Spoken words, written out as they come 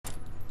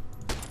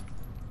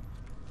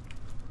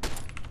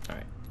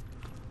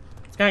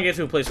Can I get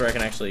to a place where I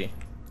can actually...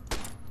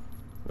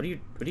 What are you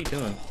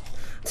doing?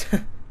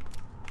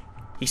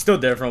 He stood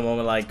there for a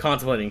moment, like,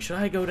 contemplating, should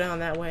I go down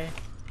that way?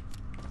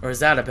 Or is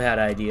that a bad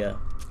idea?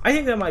 I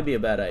think that might be a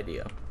bad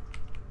idea.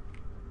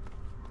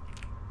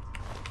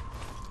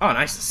 Oh,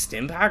 nice. A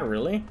stim pack?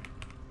 Really?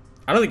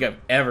 I don't think I've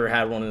ever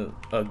had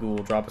a ghoul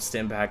drop a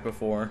stim pack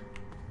before.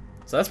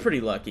 So that's pretty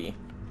lucky.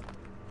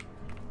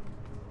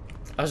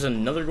 There's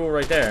another ghoul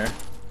right there.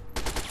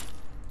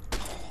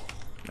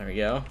 There we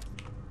go.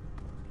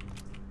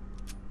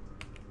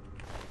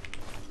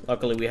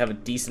 Luckily, we have a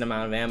decent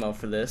amount of ammo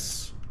for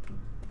this.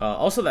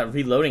 Also, that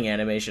reloading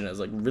animation is,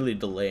 like, really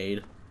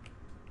delayed.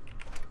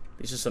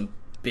 These are some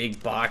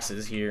big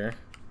boxes here.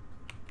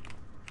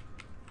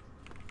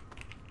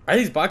 Are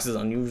these boxes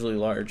unusually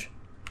large?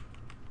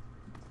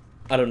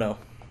 I don't know.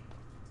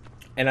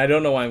 And I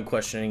don't know why I'm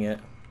questioning it.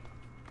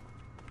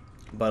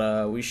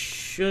 But, we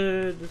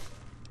should...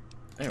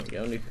 There we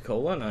go,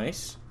 Nuka-Cola,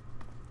 nice.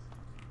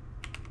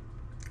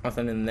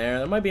 Nothing in there.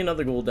 There might be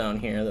another ghoul down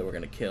here that we're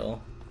gonna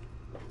kill.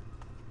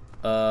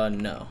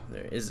 No,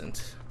 there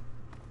isn't.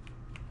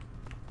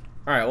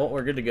 Alright, well,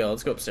 we're good to go.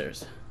 Let's go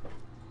upstairs.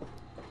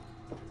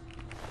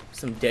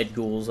 Some dead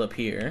ghouls up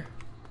here.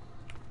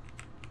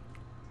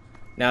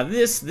 Now,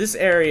 this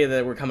area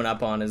that we're coming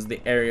up on is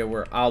the area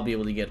where I'll be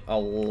able to get a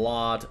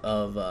lot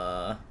of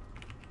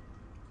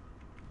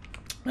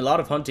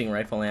hunting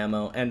rifle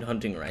ammo and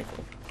hunting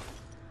rifle.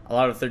 A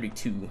lot of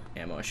 32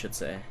 ammo, I should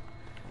say.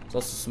 There's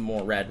also some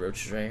more rad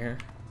roaches right here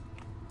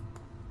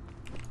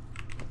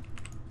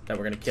that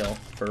we're gonna kill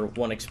for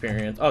 1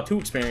 experience. Oh, 2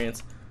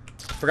 experience.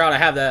 Forgot I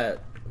have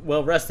that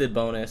well-rested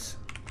bonus.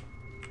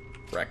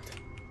 Wrecked.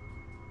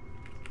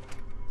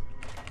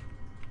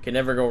 Can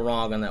never go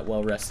wrong on that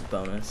well-rested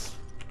bonus.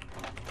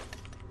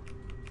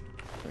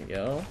 There we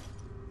go.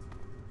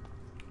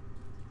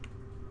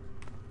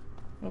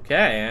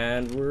 Okay,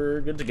 and we're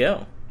good to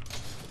go.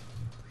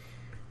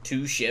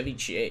 2 Chevy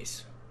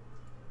Chase.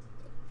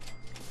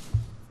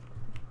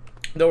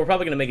 Though we're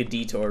probably gonna make a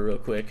detour real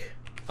quick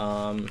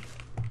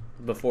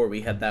before we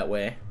head that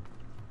way.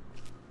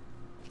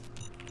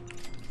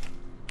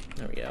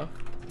 There we go.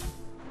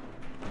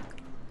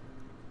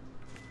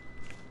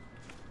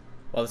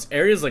 Well, this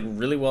area is like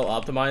really well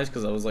optimized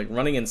because I was like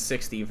running in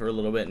 60 for a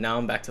little bit. Now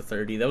I'm back to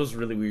 30. That was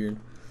really weird.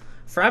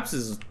 Fraps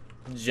is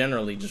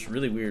generally just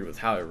really weird with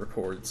how it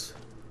records.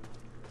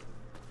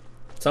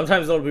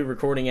 Sometimes it'll be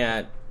recording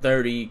at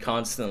 30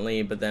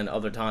 constantly, but then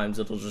other times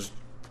it'll just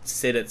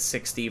sit at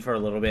 60 for a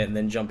little bit and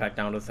then jump back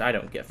down to I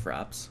don't get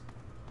Fraps.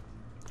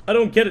 I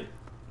don't get it.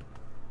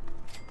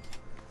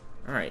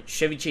 Alright,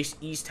 Chevy Chase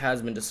East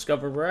has been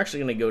discovered. We're actually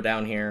going to go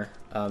down here,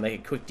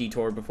 make a quick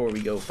detour before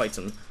we go fight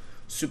some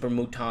super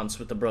mutants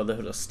with the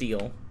Brotherhood of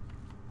Steel.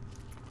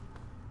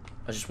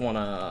 I just want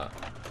to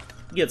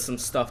get some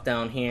stuff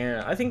down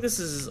here. I think this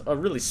is a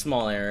really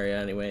small area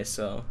anyway,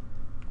 so...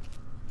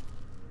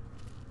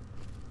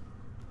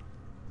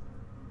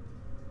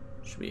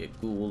 Should be a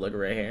ghoul like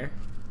right here.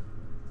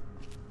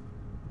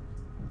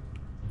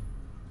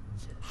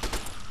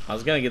 I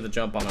was gonna get the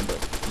jump on him,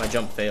 but my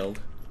jump failed.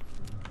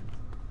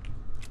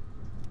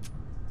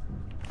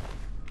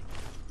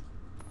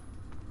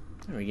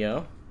 There we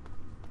go.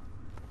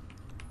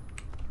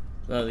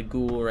 Another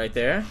ghoul right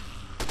there.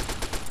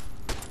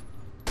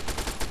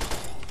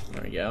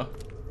 There we go.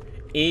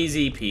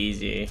 Easy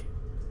peasy.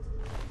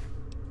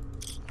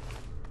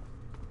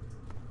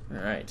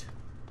 Alright.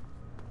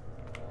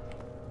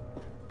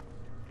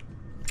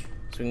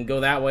 So we can go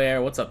that way,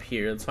 or what's up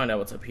here? Let's find out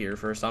what's up here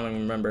first. I don't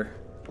even remember.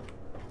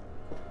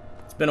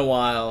 It's been a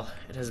while.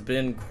 It has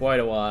been quite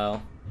a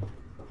while.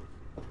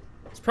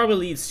 This probably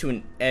leads to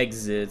an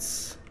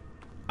exit.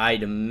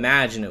 I'd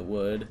imagine it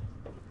would.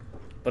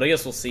 But I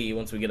guess we'll see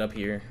once we get up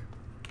here.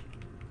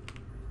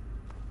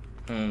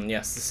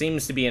 Yes, this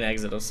seems to be an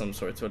exit of some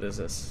sorts. What is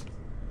this?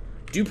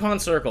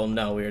 DuPont Circle.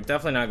 No, we are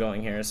definitely not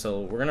going here. So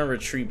we're going to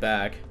retreat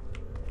back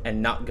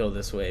and not go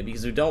this way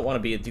because we don't want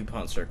to be at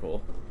DuPont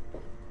Circle.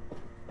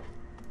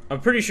 I'm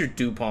pretty sure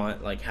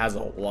DuPont like has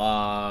a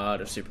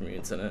lot of super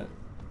mutants in it.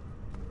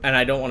 And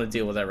I don't want to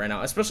deal with that right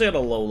now, especially at a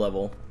low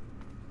level.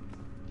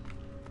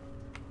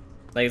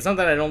 Like, it's not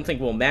that I don't think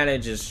we'll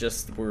manage, it's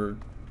just we're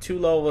too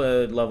low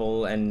a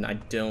level, and I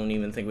don't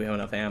even think we have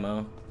enough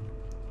ammo.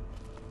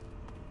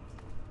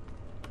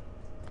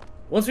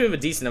 Once we have a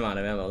decent amount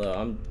of ammo, though,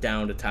 I'm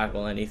down to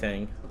tackle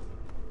anything.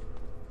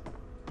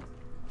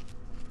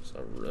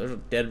 So, there's a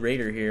dead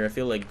raider here. I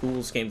feel like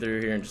ghouls came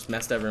through here and just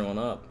messed everyone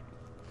up.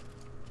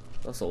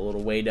 That's a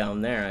little way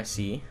down there, I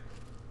see.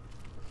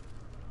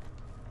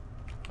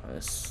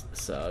 This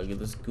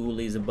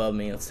ghoulies above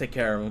me. Let's take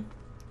care of him.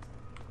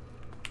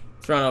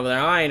 Let's run over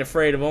there. I ain't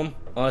afraid of him.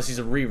 Unless he's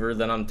a reaver,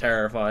 then I'm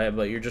terrified.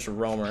 But you're just a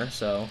roamer,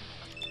 so...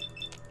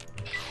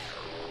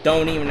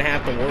 Don't even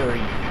have to worry.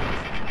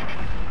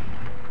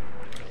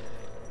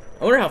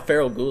 I wonder how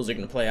feral ghouls are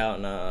going to play out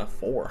in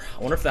 4. I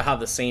wonder if they'll have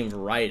the same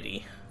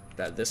variety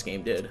that this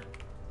game did.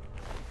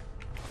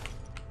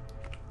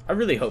 I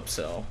really hope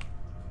so.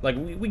 Like,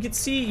 we could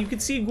see... You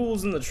could see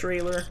ghouls in the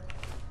trailer.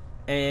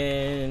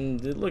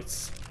 And it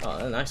looks Oh,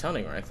 a nice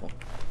hunting rifle.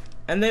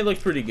 And they look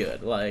pretty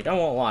good. Like, I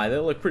won't lie, they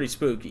look pretty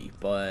spooky,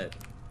 but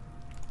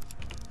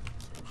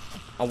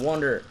I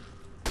wonder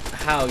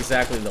how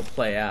exactly they'll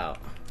play out.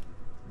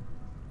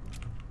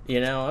 You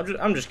know,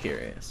 I'm just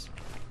curious.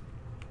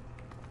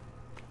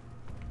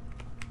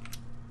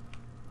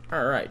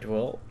 Alright,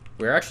 well,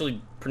 we're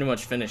actually pretty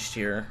much finished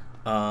here.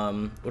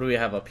 What do we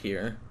have up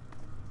here?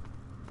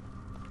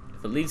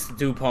 If it leads to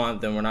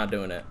DuPont, then we're not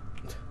doing it.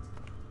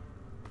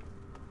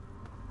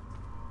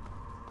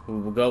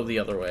 We'll go the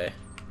other way.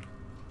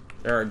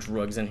 There are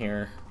drugs in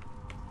here.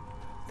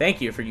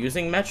 Thank you for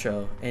using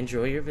Metro.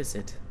 Enjoy your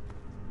visit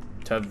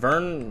to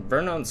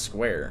Vernon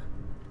Square.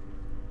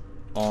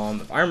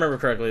 If I remember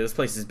correctly, this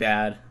place is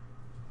bad.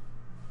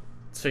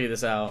 Let's figure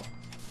this out.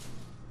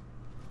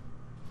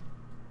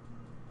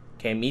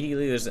 Okay,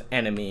 immediately there's an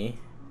enemy.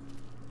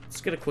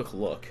 Let's get a quick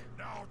look.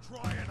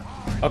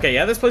 Okay,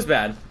 yeah, this place is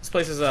bad. This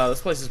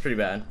place is pretty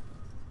bad.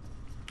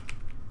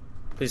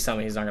 Please tell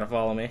me he's not gonna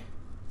follow me.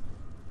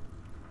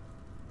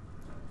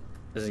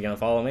 Is he gonna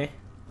follow me?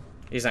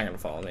 He's not gonna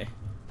follow me.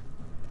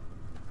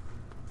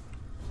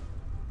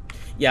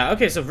 Yeah,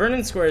 okay, so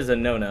Vernon Square is a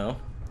no-no.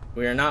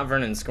 We are not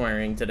Vernon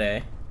Squaring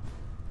today.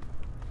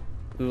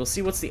 We will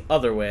see what's the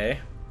other way.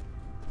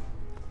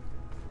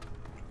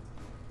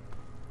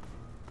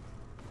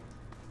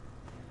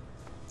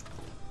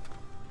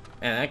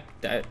 And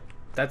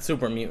that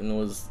super mutant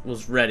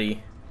was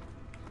ready.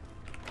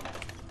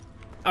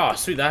 Oh,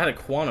 sweet, that had a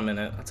quantum in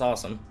it. That's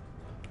awesome.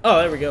 Oh,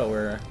 there we go.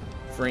 We're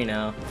free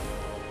now.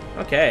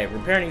 Okay,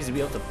 repair needs to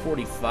be up to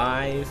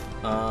 45.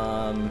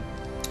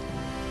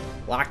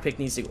 Lockpick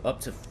needs to go up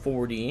to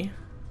 40.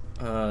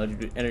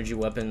 Energy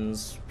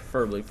weapons,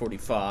 preferably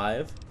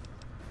 45.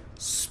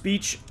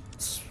 Speech,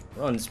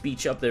 run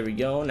speech up, there we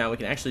go. Now we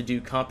can actually do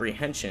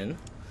comprehension.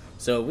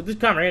 So with this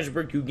comprehension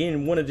book, you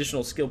gain 1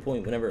 additional skill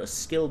point whenever a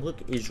skill book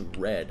is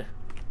read.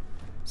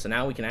 So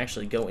now we can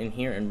actually go in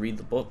here and read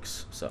the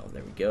books. So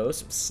there we go,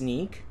 some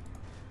sneak,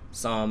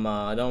 some,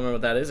 I don't remember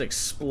what that is,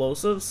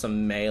 explosive,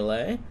 some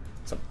melee,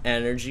 some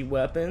energy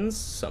weapons,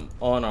 some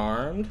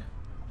unarmed,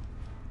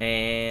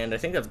 and I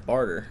think that's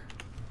barter.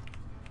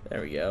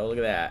 There we go, look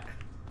at that.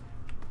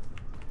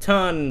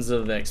 Tons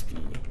of XP.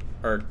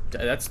 Or,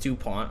 that's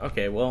DuPont.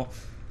 Okay, well,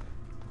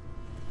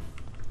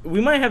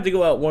 we might have to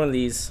go out one of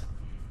these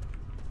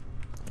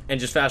and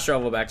just fast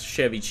travel back to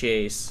Chevy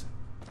Chase,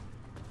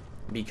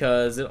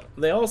 because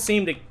they all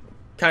seem to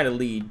kind of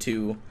lead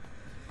to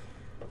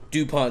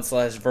DuPont /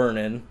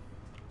 Vernon.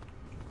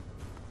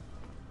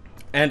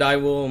 And I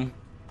will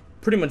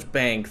pretty much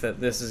bank that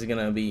this is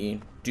going to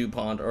be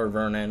DuPont or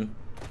Vernon.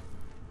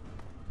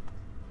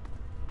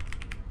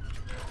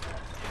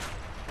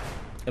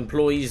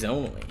 Employees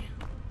only.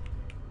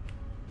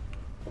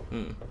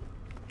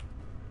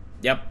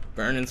 Yep,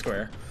 Vernon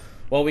Square.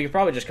 Well, we could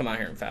probably just come out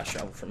here and fast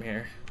travel from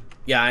here.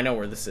 Yeah, I know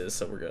where this is,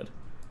 so we're good.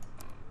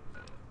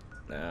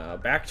 Now,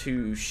 back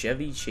to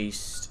Chevy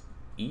Chase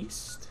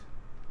East.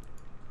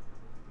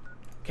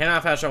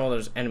 Cannot fast travel while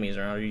there's enemies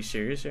around. Are you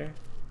serious here?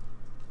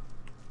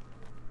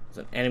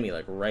 There's an enemy,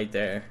 like, right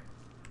there.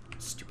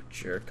 Stupid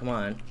jerk. Come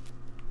on.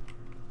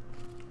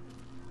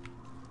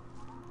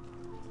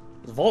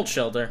 The vault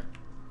shelter.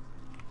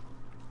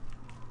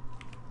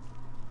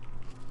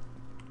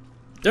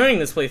 During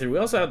this playthrough, we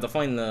also have to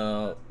find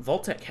the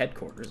Vault-Tec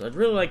headquarters. I'd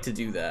really like to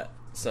do that,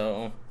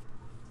 so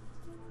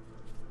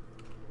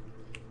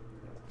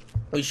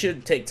we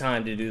should take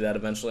time to do that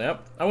eventually.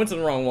 Yep, I went to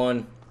the wrong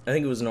one. I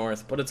think it was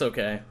north, but it's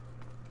okay.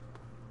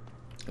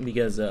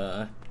 Because,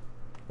 we'll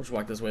just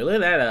walk this way.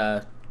 Look at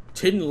that,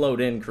 didn't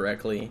load in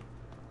correctly.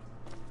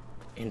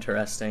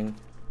 Interesting.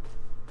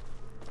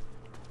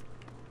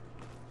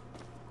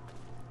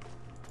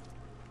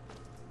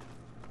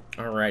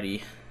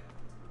 Alrighty.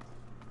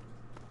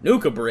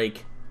 Nuka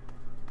Break.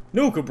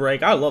 Nuka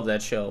Break. I love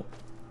that show.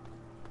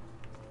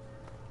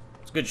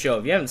 It's a good show.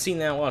 If you haven't seen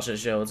that, watch that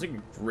show. It's a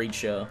great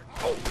show.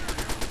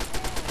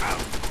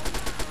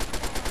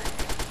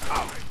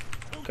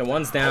 Okay,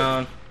 one's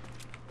down.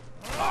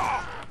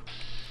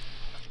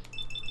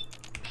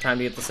 Time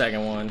to get the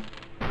second one.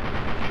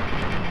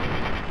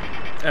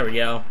 There we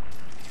go.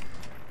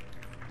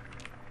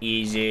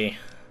 Easy.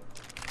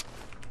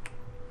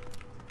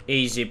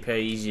 Easy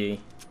peasy.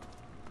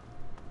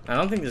 I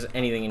don't think there's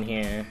anything in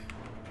here.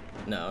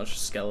 No, it's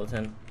just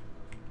skeleton.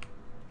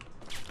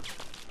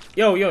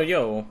 Yo, yo,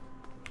 yo.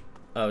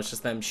 Oh, it's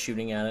just them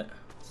shooting at it.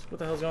 What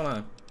the hell's going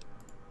on?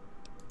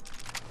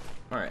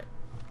 Alright.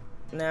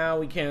 Now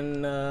we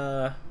can,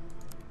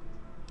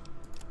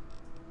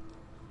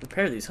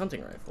 repair these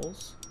hunting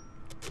rifles.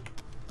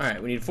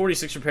 Alright, we need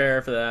 46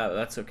 repair for that.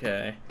 That's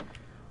okay.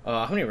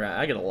 How many rats?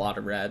 I get a lot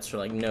of rats for,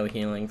 like, no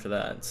healing for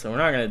that. So we're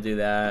not gonna do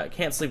that.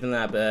 Can't sleep in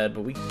that bed,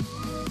 but we